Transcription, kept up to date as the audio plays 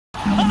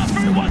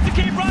Who wants to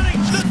keep running?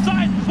 The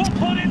side will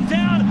put him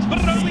down, but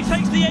it only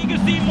takes the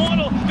Aegis, the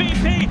Immortal,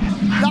 VP.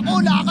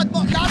 Naku, lakad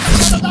mo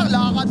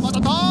to,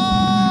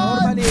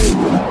 Normally.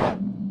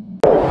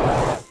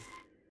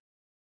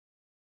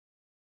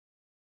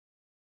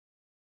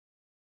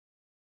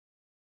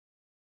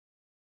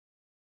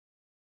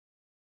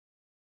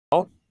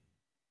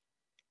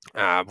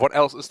 What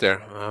else is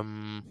there?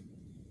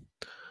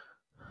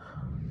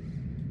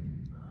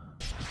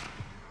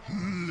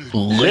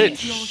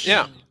 Lich.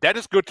 Yeah, that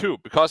is good too,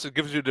 because it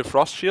gives you the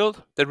frost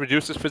shield that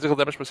reduces physical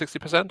damage by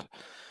 60%.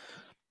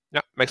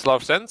 Yeah, makes a lot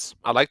of sense.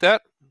 I like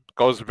that.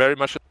 Goes very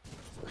much.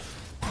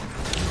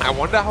 I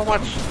wonder how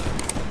much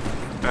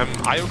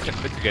Io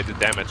can mitigate the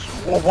damage.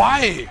 Well,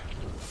 why?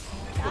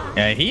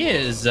 Yeah, he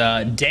is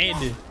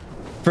dead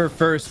for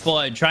first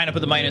blood, trying to put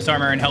the minus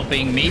armor and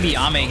helping maybe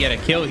Ame get a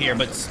kill here,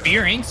 but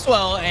Spear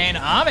Inkswell and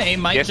Ame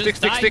might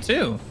just die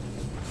too.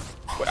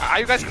 Are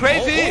you guys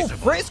crazy? Oh,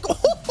 Frisk!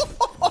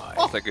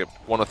 It's like a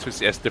 1 or 2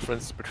 CS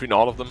difference between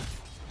all of them.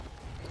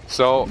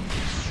 So,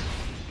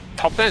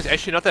 top 10 is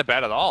actually not that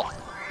bad at all.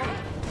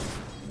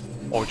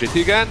 Oh,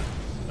 JT again?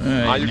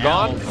 Are you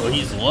gone? Well,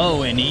 he's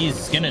low and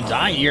he's gonna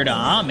die here to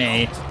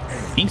Ame.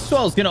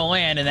 Inkswell's gonna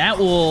land and that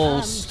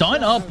will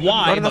stun up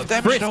wide, but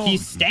Frisk,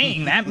 he's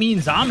staying. That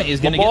means Ame is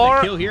gonna get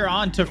the kill here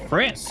onto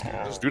Frisk.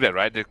 Just do that,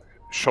 right? They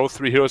show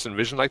 3 heroes in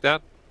vision like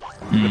that.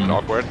 A bit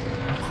awkward.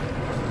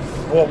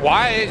 Well,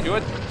 why? You're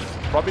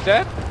probably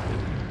dead?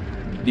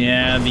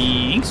 Yeah,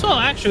 the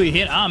Inkswell actually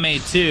hit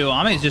Ame too.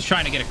 Ame's just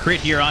trying to get a crit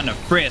here onto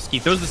Frisk. He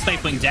throws the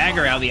Stifling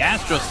Dagger out, the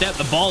Astral Step,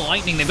 the Ball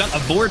Lightning. They've got the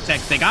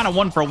Vortex. They got a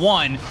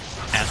 1-for-1.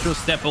 Astral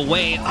Step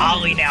away.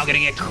 Ollie now gonna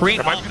get crit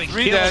up and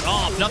killed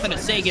off. Nothing to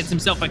say, gets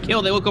himself a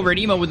kill. They look over at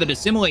Emo with a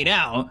Dissimulate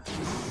out.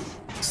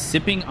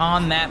 Sipping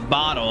on that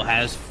bottle,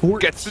 has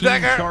 14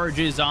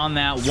 charges on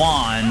that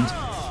wand.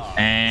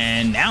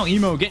 And now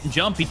Emo getting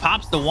jumped. He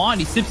pops the wand.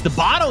 He sips the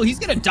bottle. He's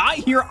gonna die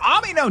here.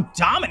 Ame now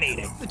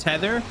dominating the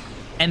tether.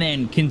 And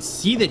then can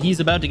see that he's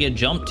about to get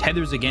jumped,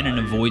 tethers again, and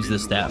avoids the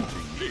step.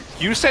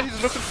 You said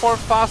he's looking for a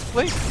fast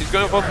blink. He's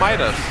going to go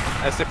Midas.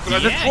 As if he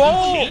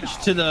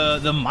changed to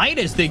the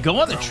Midas. They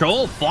go on the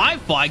troll, fly,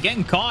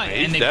 getting caught,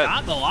 and they've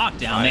got the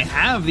lockdown. They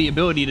have the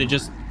ability to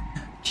just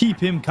keep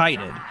him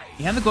kited.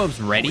 He had the gloves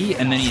ready,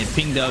 and then he had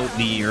pinged out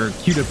or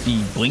queued up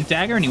the blink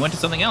dagger, and he went to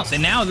something else.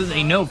 And now that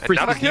they know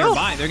Frisk is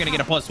nearby, they're going to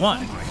get a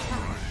 +1.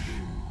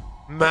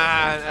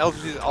 Man,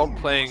 LG is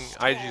outplaying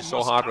IG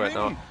so hard right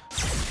now.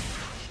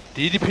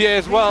 DDPA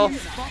as well.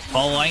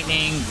 Ball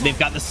Lightning. They've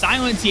got the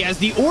Silence. He has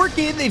the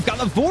Orchid. They've got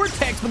the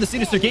Vortex, but the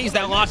Sinister Gaze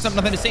that locks up.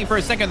 Nothing to say for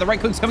a second. The right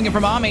click's coming in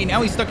from Ame.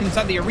 Now he's stuck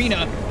inside the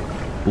arena.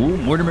 Ooh,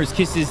 Mortimer's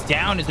Kisses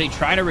down as they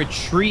try to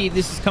retreat.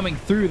 This is coming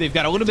through. They've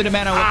got a little bit of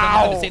mana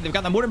left to say. They've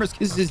got the Mortimer's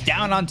Kisses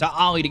down onto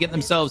Ollie to get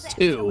themselves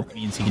 2.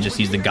 Means he can just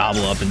use the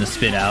Gobble Up and the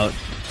Spit Out.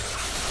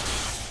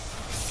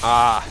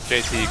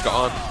 JT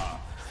gone.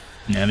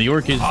 Yeah, the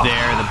Orc is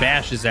there. The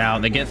Bash is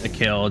out. They get the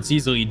kill. It's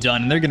easily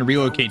done. And they're going to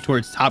relocate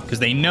towards top because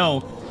they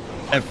know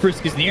that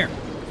Frisk is near.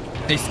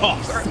 They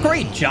saw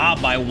great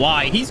job by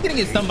Y. He's going to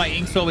get stunned by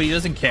Inkswell, but he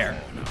doesn't care.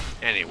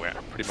 Anywhere,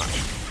 pretty much.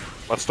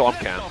 But Storm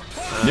can.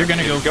 They're going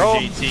to go for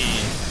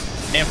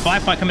JT. They have Fly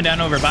coming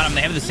down over bottom.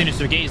 They have the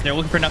Sinister Gaze. They're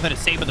looking for nothing to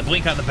say but the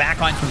blink out of the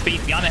backlines from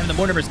Faith Beyond. They have the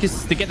Mortimer's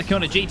Kisses to get the kill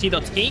to JT.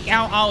 They'll take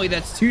out Ollie.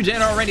 That's 2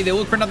 dead already. They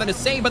look for nothing to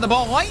say but the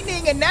Ball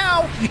Lightning. And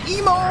now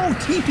Emo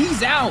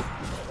TP's out,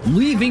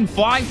 leaving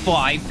Fly,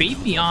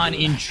 Faith Beyond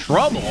in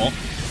trouble.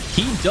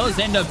 He does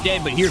end up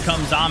dead, but here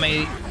comes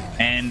Ame,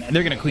 and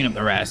they're going to clean up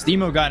the rest.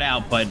 Emo got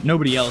out, but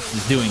nobody else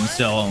is doing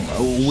so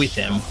with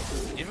him.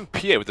 Even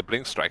PA with the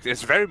Blink Strike,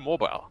 it's very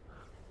mobile.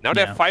 Now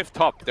they have 5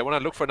 top. They want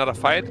to look for another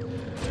fight.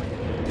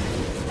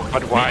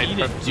 But why? They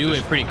need to do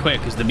it pretty quick,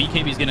 because the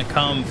BKB is going to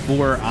come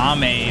for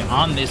Ame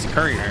on this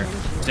courier.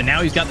 So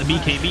now he's got the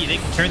BKB. They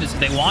can turn this if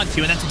they want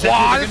to, and that's exactly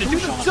what they're going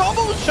to do. The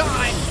double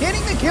shine,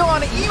 getting the kill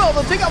on Emo.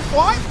 They'll take out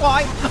Fly.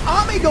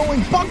 Ame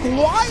going buck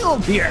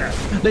wild here.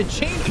 The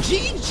chain,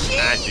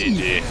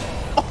 GG.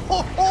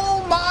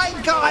 Oh my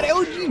God,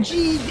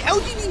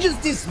 LGD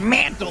just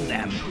dismantled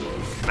them.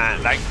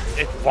 Man, like,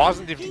 it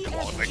wasn't even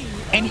close. Like,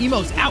 and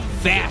Emo's out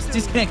fast,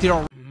 disconnected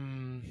already.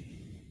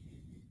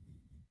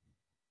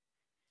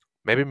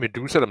 Maybe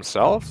Medusa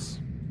themselves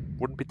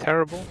wouldn't be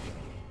terrible.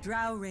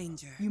 Drow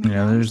Ranger.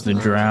 Yeah, there's the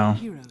Drow.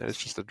 It's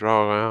just a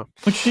draw, yeah.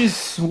 Which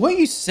is what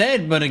you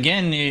said, but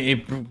again,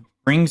 it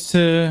brings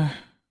to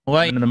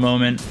light in the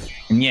moment.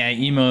 And yeah,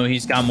 Emo,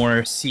 he's got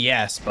more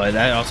CS, but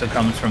that also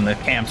comes from the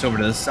camps over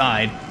to the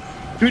side.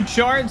 Good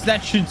shards,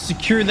 that should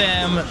secure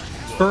them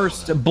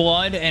first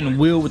blood, and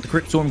Will with the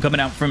Crypt Storm coming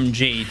out from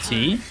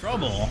JT.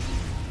 Trouble.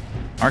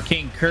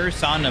 Arcane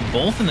Curse onto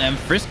both of them.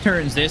 Frisk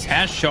turns this,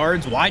 has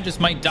shards. Y just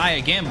might die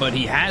again, but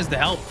he has the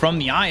help from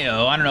the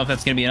IO. I don't know if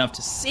that's going to be enough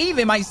to save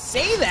him. I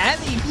say that.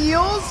 He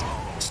heals.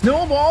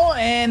 Snowball,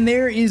 and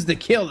there is the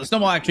kill. The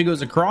Snowball actually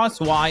goes across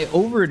Y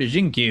over to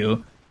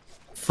Jinkyu.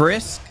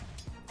 Frisk.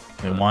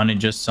 They wanted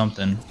just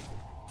something.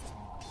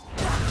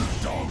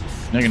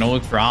 They're going to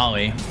look for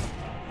Ollie.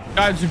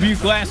 God's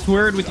Rebuke last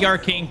word with the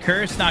Arcane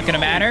Curse. Not going to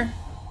matter.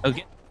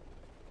 Okay.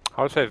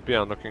 How's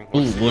FB looking? Ooh,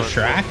 little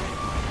Shrek.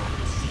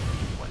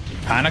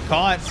 Kind of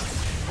caught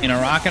in a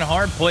rock and a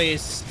hard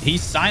place.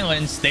 He's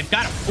silenced. They've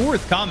got a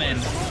fourth coming.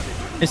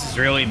 This is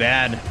really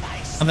bad.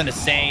 Nothing to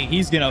say.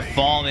 He's gonna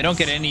fall. They don't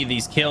get any of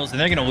these kills, and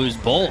they're gonna lose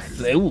both.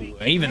 Ooh,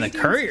 even the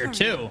courier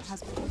too.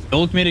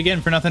 They'll look mid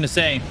again for nothing to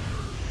say.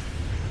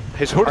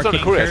 His hood's on the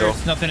courier though.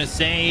 Nothing to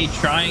say.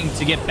 Trying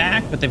to get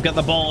back, but they've got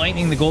the ball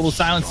lightning. The global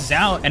silence is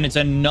out, and it's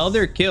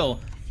another kill.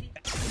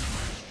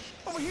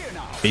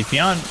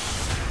 Faithion.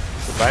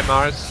 Goodbye,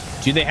 Mars.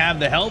 Do they have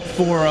the help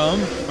for him?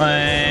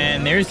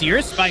 And there's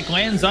your spike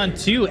lands on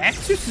 2.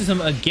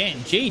 Exorcism again.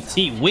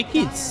 JT,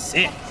 wicked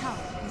sick.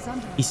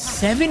 He's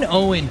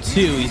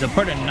 7-0-2. He's a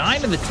part of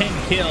 9 of the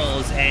 10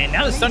 kills. And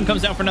now the stun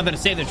comes out for nothing to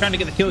say. They're trying to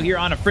get the kill here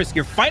on a Frisk.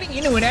 You're fighting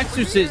into an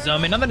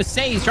exorcism. And nothing to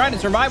say. He's trying to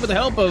survive with the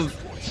help of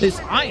this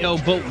IO,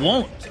 but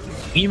won't.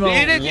 Emo low,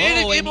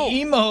 and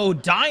Emo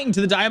dying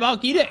to the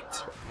Diabolic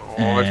Edict.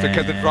 Oh, if they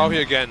get the draw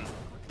here again.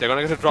 They're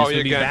going to get the draw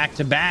here again. Back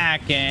to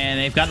back, and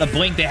they've got the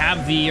blink. They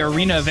have the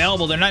arena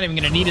available. They're not even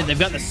going to need it. They've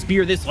got the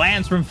spear. This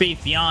lands from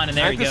Faithion, and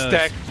there he goes.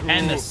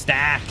 And the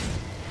stack.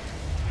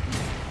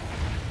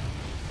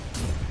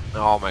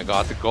 Oh my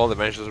god, the gold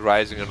dimension is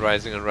rising and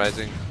rising and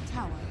rising.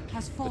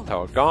 The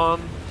tower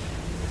gone.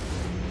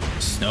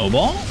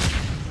 Snowball.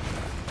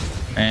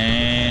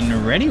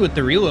 And ready with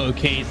the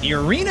relocate. The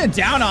arena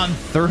down on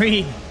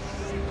 3.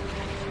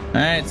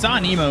 It's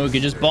on Emo, who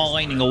could just ball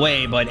lightning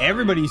away, but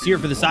everybody's here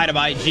for the side of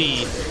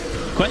IG.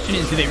 Question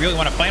is, do they really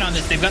want to fight on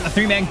this? They've got the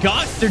 3-man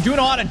gust. They're doing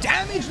a lot of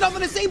damage.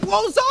 Nothing to say.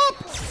 Blows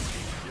up.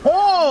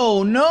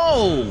 Oh,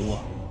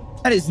 no.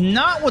 That is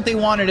not what they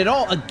wanted at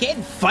all.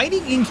 Again,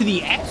 fighting into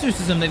the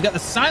exorcism. They've got the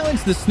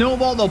silence, the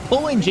snowball. They'll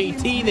pull in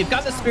JT. They've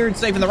got the spirit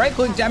siphon. The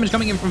right-click damage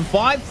coming in from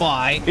Fly.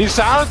 He's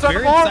silenced on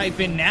Spirit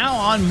siphon now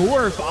on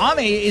Morph.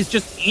 Ame is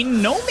just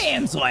in no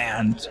man's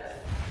land.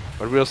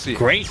 But we'll see.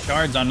 Great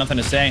shards on nothing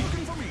to say.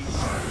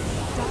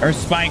 Earth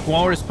Spike,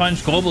 Walrus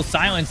Punch, Global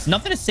Silence.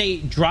 Nothing to say.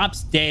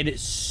 Drops dead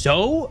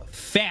so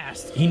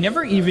fast. He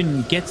never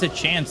even gets a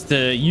chance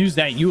to use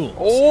that Yule.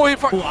 Oh,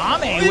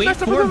 Ame, wait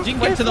for him to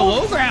get to the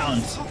low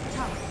ground.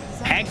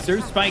 Hex,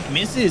 Earth Spike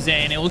misses,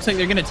 and it looks like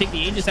they're going to take the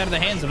Aegis out of the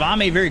hands of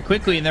Ame very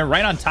quickly, and they're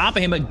right on top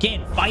of him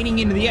again, fighting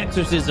into the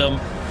exorcism.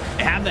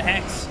 They have the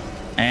Hex,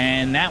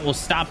 and that will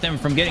stop them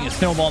from getting a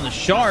snowball in the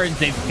shards.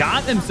 They've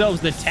got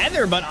themselves the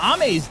tether, but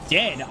Ame's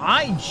dead.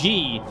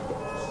 IG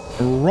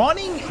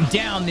running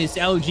down this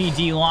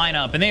LGD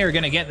lineup, and they are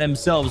going to get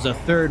themselves a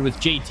third with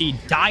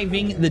JT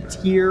diving the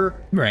tier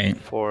right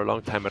for a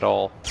long time at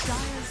all.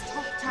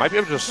 Might be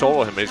able to just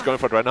solo him, but he's going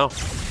for it right now.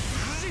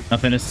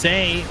 Nothing to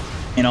say.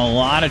 In a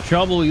lot of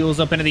trouble. Yule's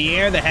up into the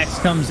air. The Hex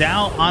comes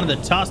out onto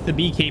the Tusk, the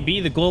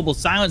BKB, the Global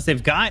Silence.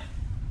 They've got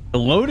the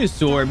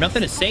Lotus Orb.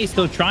 Nothing to say.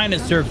 Still trying to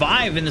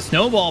survive, and the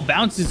Snowball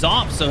bounces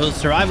off, so he'll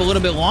survive a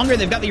little bit longer.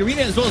 They've got the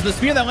arena as well as the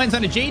spear that lands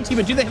onto JT,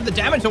 but do they have the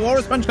damage? The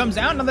Walrus Punch comes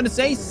out. Nothing to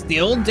say.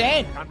 Still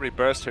dead. Can't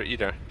reburst her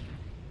either.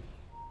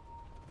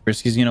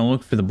 Frisky's going to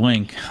look for the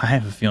blink. I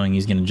have a feeling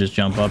he's going to just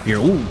jump up here.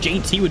 Ooh,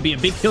 JT would be a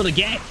big kill to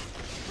get.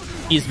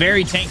 He's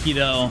very tanky,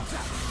 though.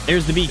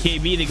 There's the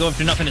BKB. They go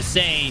after nothing to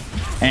say.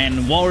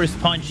 And Walrus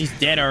Punch, he's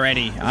dead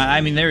already.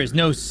 I mean, there is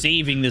no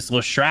saving this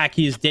Lashrak.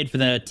 He is dead for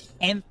the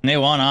 10th. They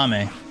want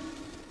Ame.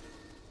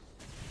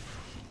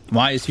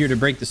 Y is here to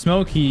break the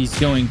smoke. He's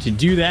going to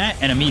do that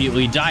and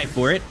immediately die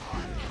for it.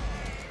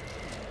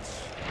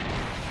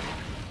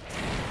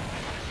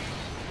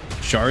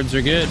 Shards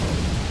are good.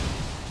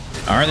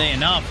 Are they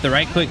enough? The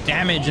right-click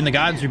damage and the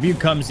God's Rebuke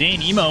comes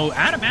in. Emo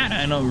out of mana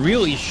and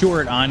really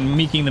short on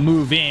making the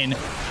move in.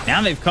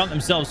 Now they've caught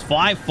themselves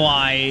Fly,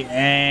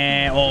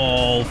 and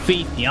oh,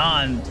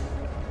 Faithion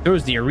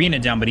throws the arena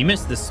down, but he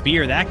missed the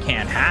spear. That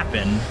can't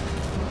happen.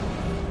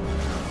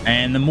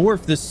 And the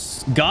Morph,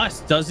 this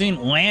Gust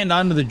doesn't land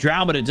onto the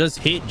Drow, but it does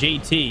hit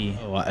JT.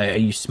 Oh,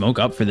 you smoke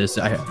up for this.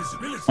 I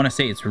want to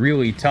say it's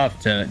really tough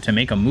to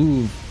make a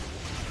move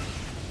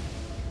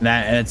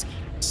that's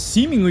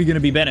seemingly going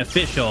to be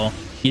beneficial.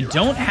 You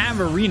don't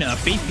have arena.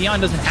 Faithion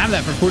doesn't have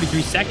that for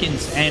 43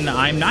 seconds, and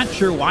I'm not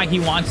sure why he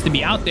wants to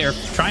be out there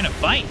trying to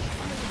fight.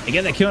 They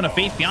get that kill on a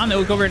Faithion. They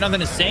look over at nothing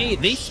to say.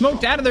 They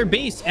smoked out of their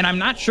base, and I'm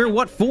not sure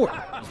what for.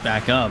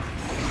 Back up.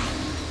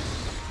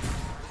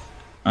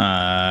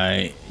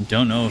 I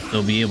don't know if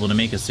they'll be able to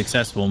make a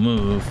successful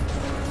move.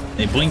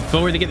 They blink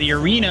forward to get the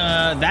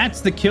arena. That's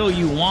the kill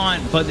you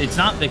want, but it's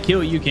not the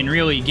kill you can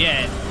really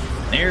get.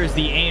 There's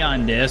the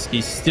Aeon Disc.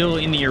 He's still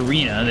in the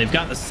arena. They've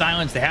got the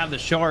silence. They have the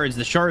shards.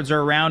 The shards are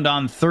around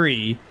on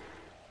 3.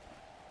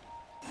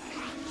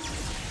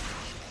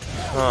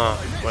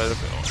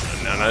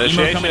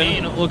 Emo coming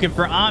in, looking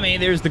for Ame.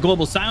 There's the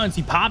global silence.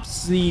 He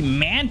pops the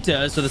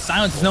Manta, so the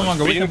silence is no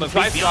longer with him, but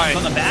Faithion's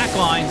on the back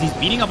lines. He's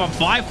beating up on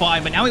Fly,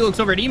 but now he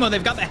looks over at Emo.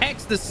 They've got the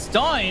Hex, the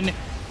stun,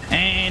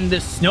 and the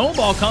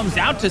Snowball comes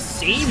out to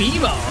save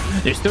Emo.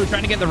 They're still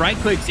trying to get the right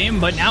clicks in,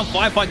 but now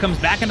Fly comes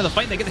back into the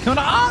fight. They get the kill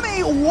on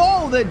Ame.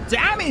 Whoa, the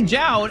damage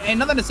out, and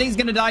nothing to say he's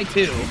going to die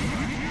too.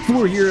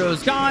 4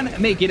 heroes gone,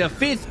 make it a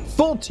 5th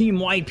full team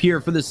wipe here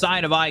for the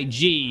side of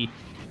IG.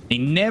 They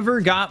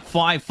never got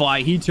Fly.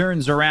 He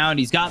turns around.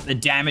 He's got the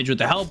damage with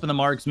the help of the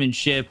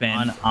marksmanship,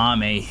 and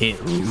Ame hit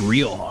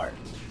real hard.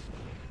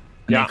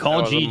 And Yeah, they call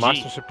that was a GG.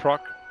 mastership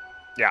proc.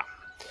 Yeah.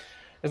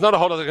 There's not a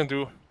whole lot they can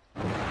do.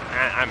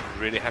 I'm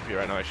really happy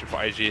right now actually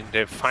for IG.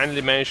 They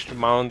finally managed to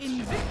mount,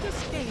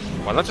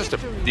 well, not just a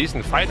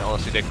decent fight,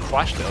 honestly, they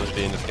crushed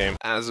LGD in this game.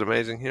 That's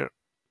amazing here.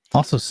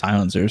 Also,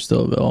 silencer is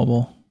still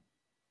available.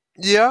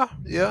 Yeah,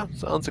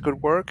 sounds like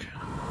good work.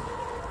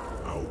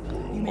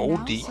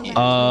 ODE.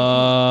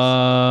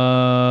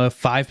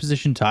 5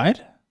 position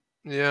tied?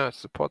 Yeah,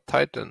 support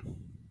Titan.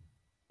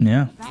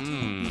 Yeah.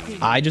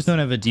 I just don't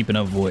have a deep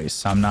enough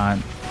voice. I'm not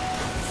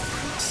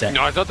set.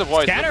 No, it's not the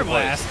voice.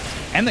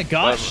 Scatterblast and the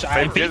gush. Well,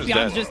 I Fake think is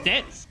Beyond's dead. just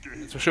dead.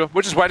 For sure.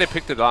 Which is why they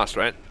picked it last,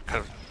 right? Kind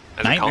of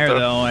as a Nightmare counter.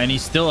 though, and he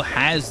still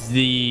has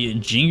the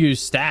Jingu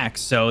stack,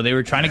 so they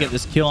were trying to get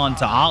this kill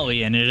onto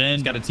Ollie, and it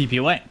then got a TP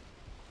away.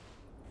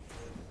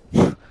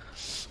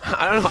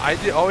 I don't know.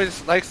 IG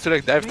always likes to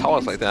like dive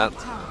towers like that.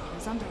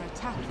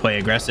 Play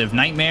aggressive.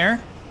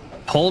 Nightmare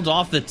pulled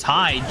off the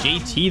tide.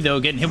 JT though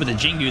getting hit with the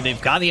Jingu.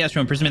 They've got the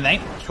Astro Imprisonment.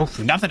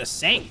 They nothing to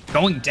say.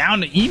 Going down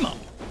to Emo.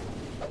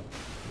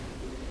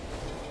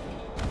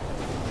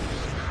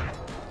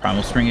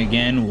 Primal Spring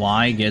again.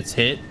 Y gets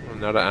hit.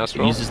 Another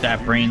Astro. Uses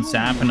that Brain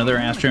Sap. Another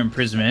Astro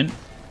Imprisonment.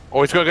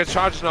 Oh, he's gonna get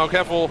charged now.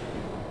 Careful.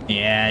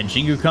 Yeah,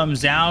 Jingu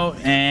comes out,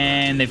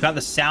 and they've got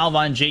the salve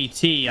on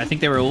JT. I think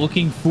they were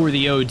looking for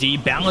the OD.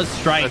 Balance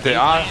strike. And they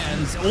are.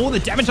 Lands. Oh, the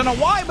damage on a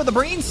Y, but the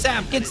Brain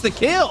Sap gets the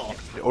kill.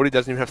 The OD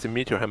doesn't even have the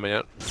Meteor Hammer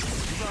yet.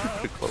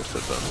 Pretty close to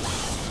that.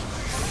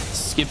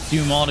 Skips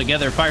Doom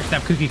altogether. Fire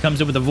Snap Cookie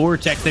comes in with the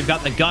Vortex. They've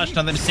got the Gush.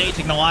 Nothing to say.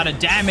 Taking a lot of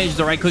damage.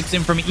 The right clicks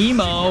in from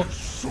Emo.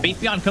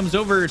 Faithion comes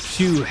over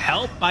to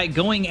help by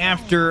going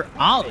after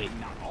Ollie.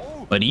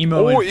 But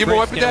Emo and Emo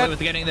Frisk up get away that. with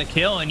getting the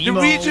kill. And The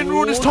Emo, regen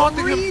rune is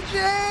taunting him.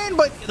 Regen,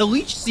 but the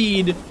Leech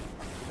Seed,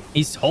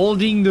 he's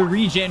holding the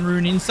regen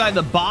rune inside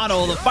the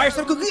bottle. The Fire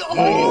Snap Cookie.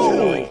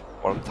 Oh!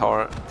 Bottom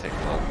tower taking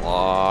a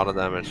lot of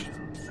damage.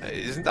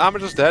 Isn't Armor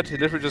just dead? He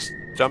literally just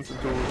jumped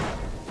into...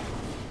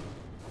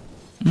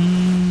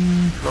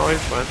 No, he's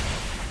fine.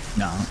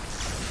 No.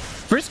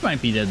 Frisk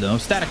might be dead though.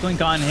 Static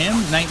Link on him.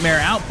 Nightmare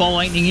out. Ball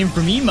Lightning in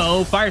from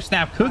Emo. Fire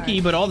Snap Cookie,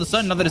 but all of a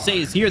sudden nothing to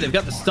say is here. They've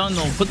got the stun.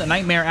 They'll put the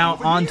Nightmare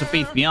out onto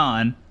Faith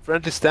Beyond.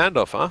 Friendly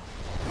standoff, huh?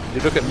 You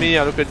look at me,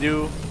 I look at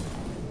you.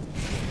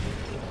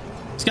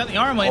 He's got the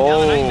arm laying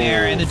down the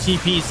Nightmare and the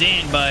TP's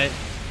in, but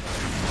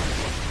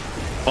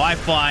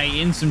Fly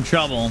in some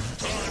trouble.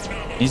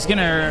 He's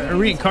gonna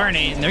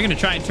reincarnate, and they're gonna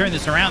try and turn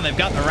this around. They've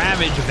got the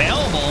Ravage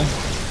available.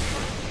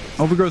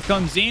 Overgrowth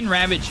comes in,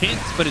 Ravage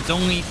hits, but it's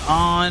only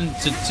on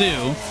to 2.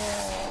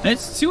 And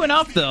it's 2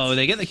 enough though.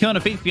 They get the kill on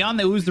a Faith Beyond,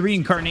 they lose the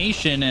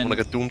reincarnation, and I'm not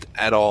get doomed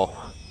at all.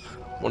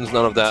 One's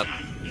none of that.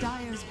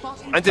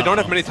 And they don't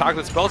have many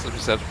targeted spells, as we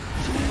said.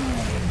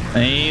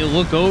 they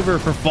look over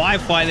for Fly.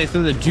 They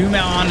throw the Doom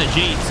out onto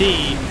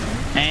JT,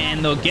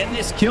 and they'll get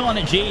this kill on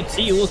a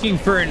JT, looking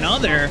for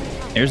another.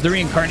 There's the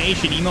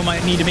reincarnation. Emo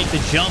might need to make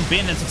the jump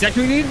in. That's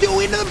exactly what they need to do.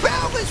 Into the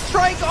balance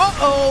strike.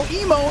 Uh-oh.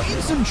 Emo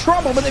in some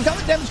trouble, but they've got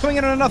the damage coming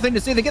in on nothing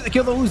to say. They get the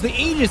kill. They lose the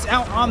Aegis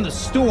out on the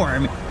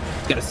Storm.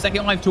 He's got a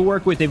second life to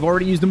work with. They've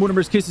already used the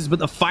Mortimer's Kisses, but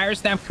the Fire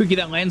Snap Cookie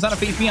that lands on a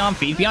Faithion.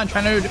 Faithion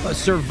trying to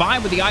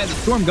survive with the Eye of the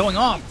Storm going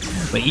off.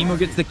 But Emo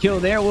gets the kill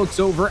there. Looks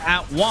over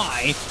at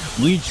Y.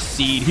 Leech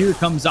Seed. Here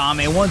comes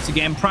Ame once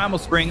again. Primal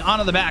Spring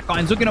onto the back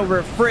lines. Looking over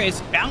at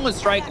Frisk. Balance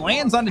Strike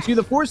lands onto 2.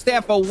 The Force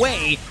Staff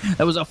away.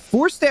 That was a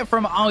Force Staff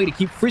from Ollie to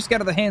keep Frisk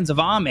out of the hands of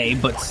Ame,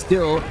 but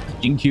still,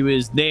 Jinkyu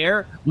is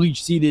there.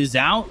 Leech Seed is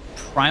out.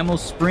 Primal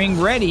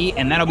Spring ready,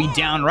 and that'll be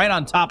down right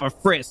on top of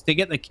Frisk to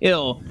get the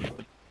kill.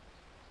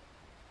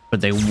 But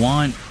they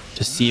want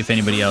to see if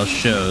anybody else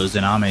shows,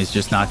 and Ame's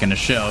just not going to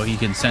show. He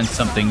can sense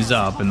something's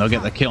up, and they'll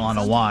get the kill on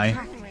a Y.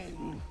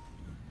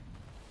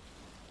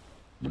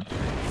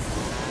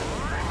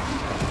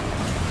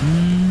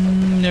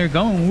 They're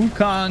going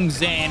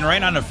Wukong's in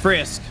right onto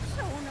Frisk.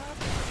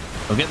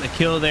 They'll get the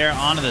kill there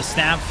onto the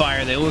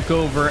Snapfire. They look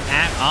over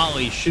at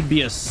Ollie. Should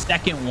be a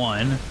second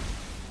one.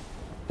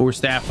 Force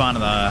Staff onto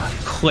the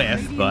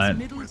cliff, but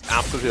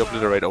Absolutely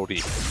obliterate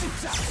OD.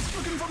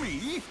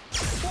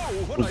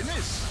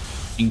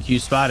 Q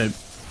spotted.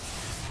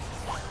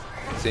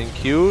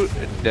 Thank you.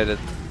 It did it.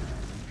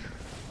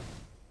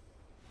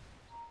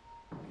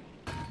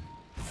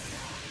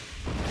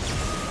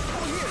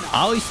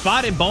 Ollie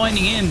spotted,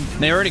 binding in.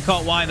 They already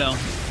caught Y though.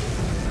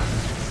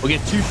 We'll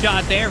get 2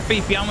 shot there.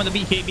 Faith Beyond with the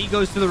BKB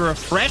goes to the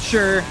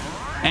refresher.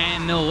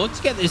 And they'll look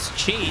to get this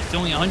chase.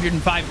 Only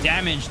 105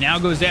 damage. Now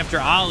goes after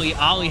Ollie.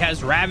 Ollie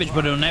has Ravage,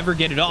 but he'll never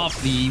get it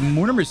off. The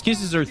Mortimer's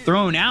Kisses are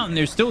thrown out, and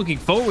they're still looking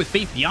forward with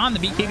Faith Beyond.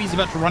 The BKB is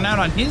about to run out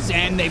on his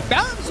end. They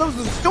found themselves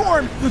the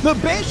Storm. The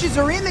Banshees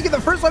are in. They get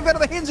the first life out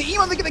of the hands of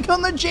Emo. They get the kill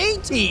on the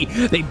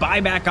JT. They buy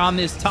back on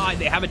this tide.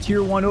 They have a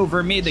tier 1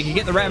 over mid. They can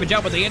get the Ravage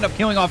out, but they end up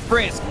killing off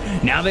Frisk.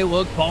 Now they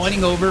look,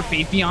 falling over.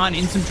 Faith Beyond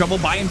in some trouble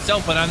by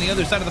himself, but on the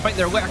other side of the fight,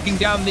 they're whacking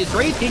down this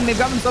Wraith King. They've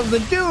got themselves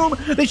the Doom.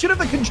 They should have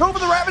the control, but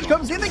the Ravage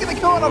comes in. They get the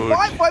kill on a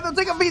 5-5. They'll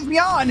take a piece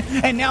beyond.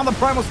 And now the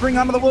Primal Spring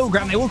onto the low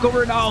ground. They look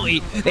over at Ollie.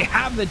 They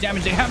have the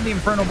damage. They have the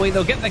Infernal Blade.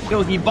 They'll get the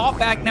kill. He bought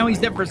back. Now he's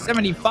dead for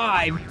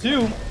 75.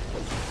 2.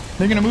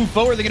 They're going to move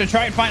forward. They're going to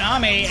try and find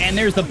Ame. And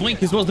there's the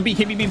blink as well as the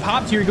BKB being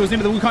popped here. He goes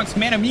into the Wukong's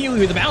command immediately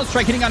with the bounce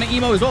strike hitting on an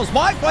Emo as well as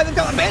Wi-Fi. They've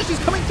got the Banshees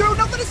coming through.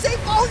 Nothing to say.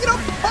 Following it up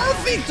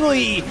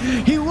perfectly.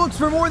 He looks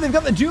for more. They've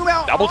got the Doom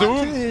out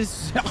onto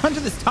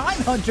this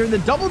Time Hunter. The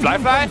double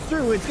Doom comes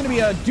through. It's going to be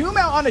a Doom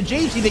out on a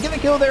JT. They get the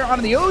kill there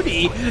onto the OD.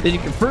 They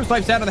get first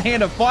life's out of the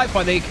hand of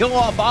Wi-Fi. They kill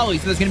off Ollie.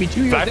 So there's going to be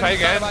 2 years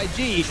inside of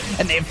IG.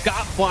 And they've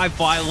got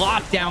Wi-Fi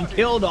locked down,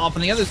 killed off.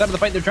 On the other side of the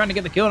fight, they're trying to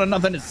get the kill and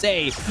nothing to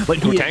say. But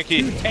he is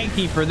too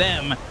tanky for them.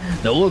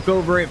 They'll look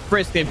over at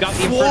Frisk. They've got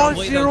the Infernal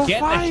Blade. They'll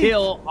get the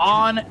kill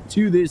on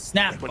to this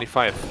snap.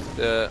 25.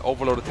 The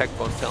overload attack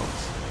bonus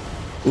talents.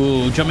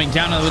 Ooh, jumping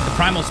down with the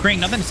Primal Spring.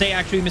 Nothing to say,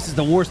 actually misses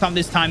the War Stomp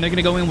this time. They're going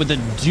to go in with the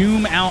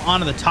Doom out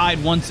onto the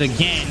Tide once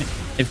again.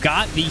 They've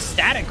got the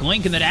static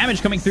link and the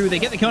damage coming through. They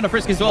get the kill on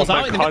Frisk as well as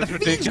Ollie. They've got the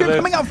Fiend Script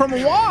coming out from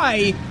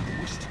Y.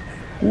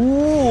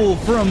 Ooh,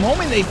 for a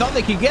moment they thought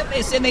they could get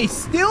this, and they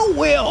still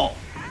will.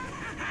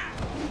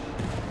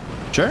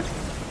 Sure.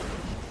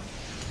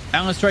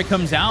 Balance Strike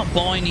comes out,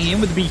 blinding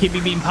in with the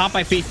BKB being popped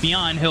by Faith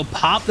Beyond. He'll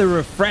pop the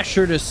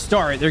Refresher to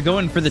start. They're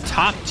going for the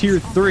top tier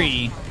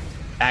 3.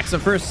 Backs up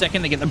for a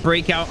second. They get the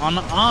breakout on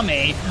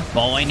Ame.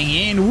 Blinding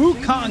in.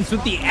 Wukong's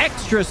with the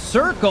extra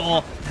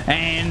circle,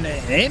 and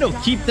it'll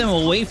keep them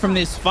away from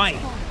this fight.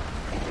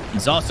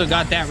 He's also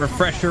got that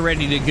Refresher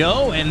ready to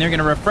go, and they're going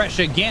to refresh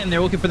again.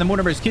 They're looking for the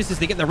Mortimer's Kisses.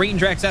 They get the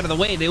Raindrax out of the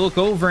way. They look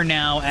over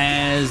now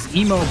as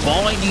Emo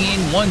balling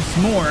in once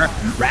more.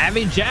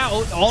 Ravage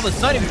out. All of a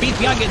sudden,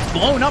 Bkop gets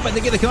blown up, and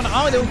they get the kill on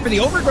Ollie. They look for the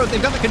Overgrowth.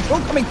 They've got the control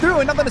coming through,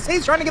 and nothing to say.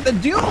 He's trying to get the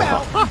Doom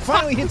out.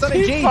 Finally hits on a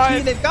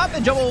JT. They've got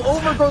the double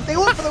Overgrowth. They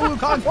look for the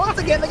Wukong once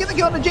again. They get the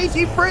kill on the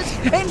JT first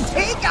and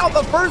take out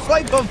the first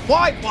life of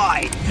Fly.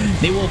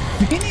 They will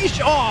finish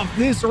off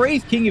this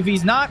Wraith King if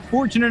he's not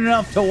fortunate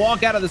enough to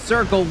walk out of the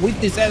circle with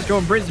this Astral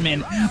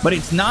Imprisonment, but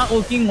it's not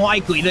looking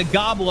likely. The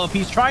Gobble Up,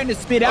 he's trying to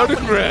spit out, but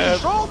he can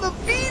control the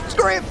Fiend's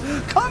Grip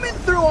coming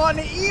through on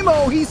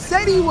Emo. He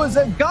said he was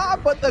a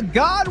god, but the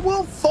god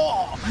will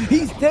fall.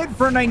 He's dead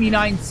for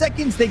 99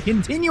 seconds. They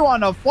continue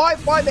on a Fly.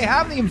 They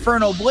have the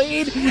Infernal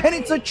Blade, and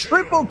it's a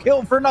triple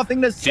kill for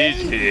nothing to say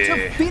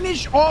to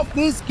finish off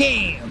this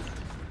game.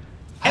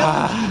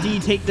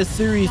 LGD take the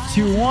series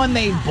 2-1.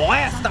 They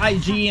blast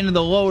IG into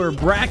the lower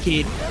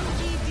bracket,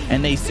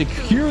 and they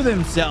secure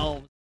themselves.